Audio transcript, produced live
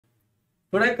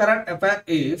Today current affair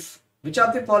is which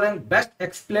of the following best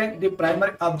explain the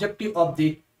primary objective of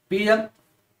the PM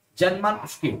JANMAN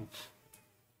scheme?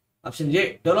 Option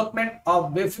A, development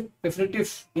of basic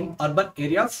facilities in urban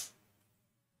areas.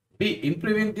 B,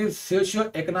 improving the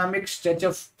socio-economic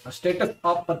status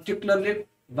of particularly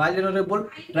vulnerable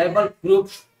tribal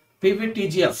groups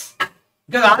PVTGs.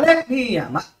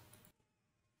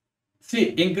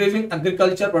 C, increasing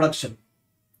agriculture production.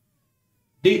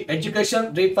 D,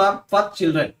 education reform for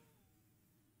children.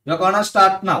 You're gonna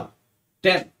start now.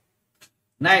 10,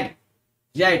 9,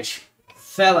 8,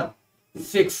 7,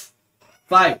 6,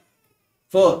 5,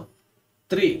 4,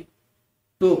 3,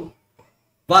 2,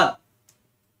 1.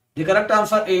 The correct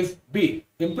answer is B,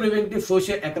 improving the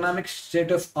socio-economic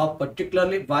status of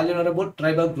particularly vulnerable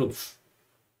tribal groups.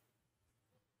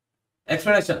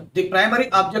 Explanation. The primary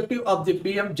objective of the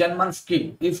PM JANMAN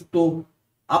scheme is to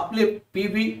uplift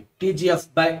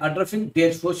PVTGs by addressing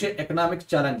their socio-economic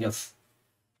challenges.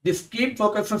 The scheme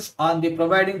focuses on the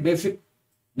providing basic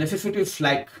necessities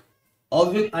like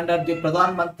housing under the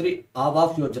Pradhan Mantri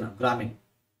Awas Yojana, Gramin,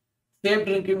 safe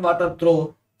drinking water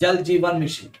through Jal Jeevan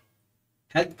Mission,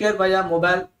 healthcare via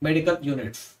mobile medical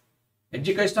units,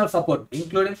 educational support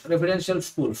including residential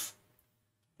schools,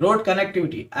 road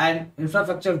connectivity and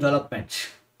infrastructure development.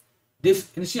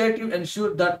 This initiative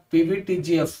ensures that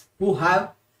PVTGs who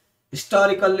have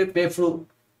historically faced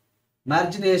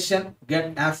marginalization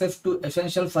get access to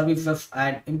essential services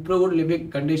and improved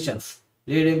living conditions,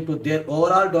 leading to their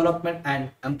overall development and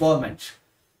empowerment.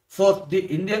 Fourth, the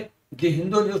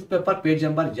Hindu newspaper page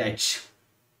number 8.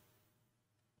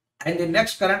 And the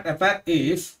next current affair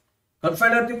is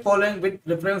consider the following with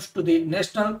reference to the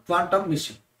National Quantum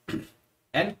Mission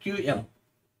NQM.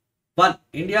 1.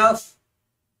 India is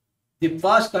the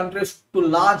first country to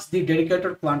launch the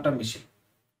dedicated quantum mission.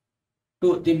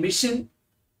 2. The mission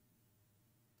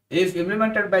is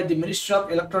implemented by the Ministry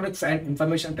of Electronics and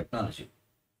Information Technology.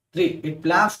 3. It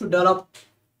plans to develop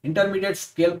intermediate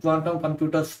scale quantum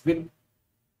computers with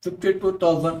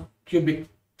 52,000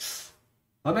 qubits.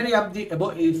 How many of the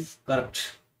above is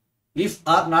correct? If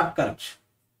are not correct.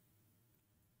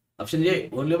 Option A,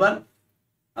 only one.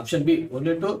 Option B,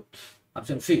 only two.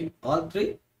 Option C, all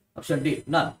three. Option D,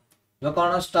 none. You're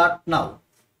gonna start now.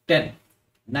 10,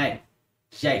 9,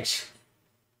 8,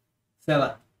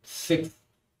 7, 6,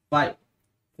 5,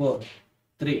 4,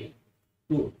 3,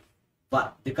 2,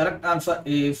 1. The correct answer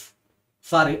is,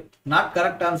 sorry, not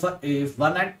correct answer is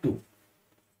 1 and 2.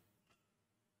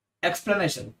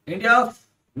 Explanation. India is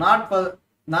not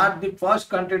the first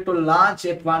country to launch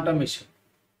a quantum mission.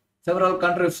 Several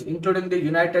countries, including the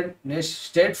United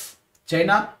States,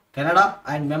 China, Canada,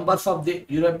 and members of the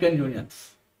European Union,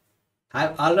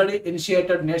 have already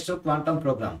initiated national quantum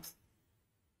programs.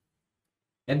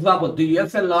 Example, the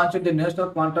USA launched the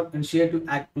National Quantum Initiative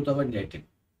Act 2018.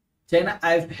 China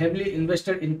has heavily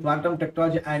invested in quantum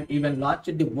technology and even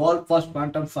launched the world's first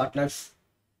quantum satellites,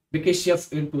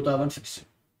 PVTGs, in 2016.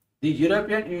 The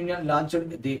European Union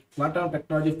launched the Quantum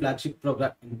Technology Flagship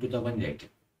Program in 2018.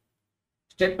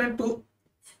 Statement 2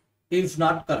 is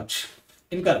not correct.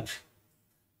 Incorrect.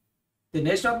 The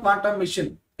National Quantum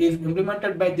Mission is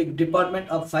implemented by the Department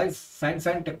of Science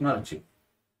and Technology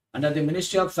under the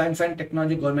Ministry of Science and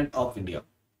Technology, Government of India.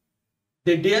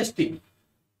 The DST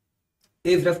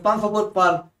is responsible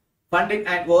for funding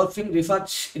and overseeing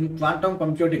research in quantum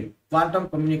computing, quantum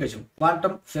communication,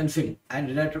 quantum sensing, and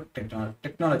related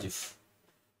technologies.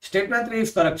 Statement 3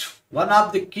 is correct. One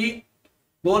of the key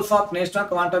goals of National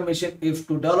Quantum Mission is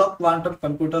to develop quantum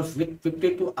computers with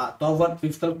 52,000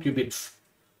 physical qubits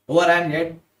over an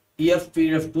 8-year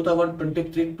period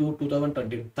 2023 to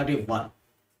 2031.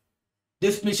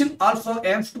 This mission also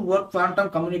aims to work quantum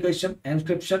communication,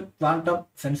 encryption, quantum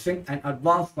sensing, and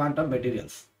advanced quantum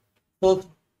materials. Fourth,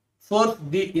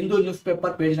 the Hindu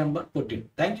newspaper, page number 14.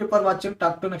 Thank you for watching.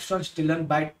 Talk to next one. Still and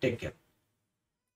bye. Take care.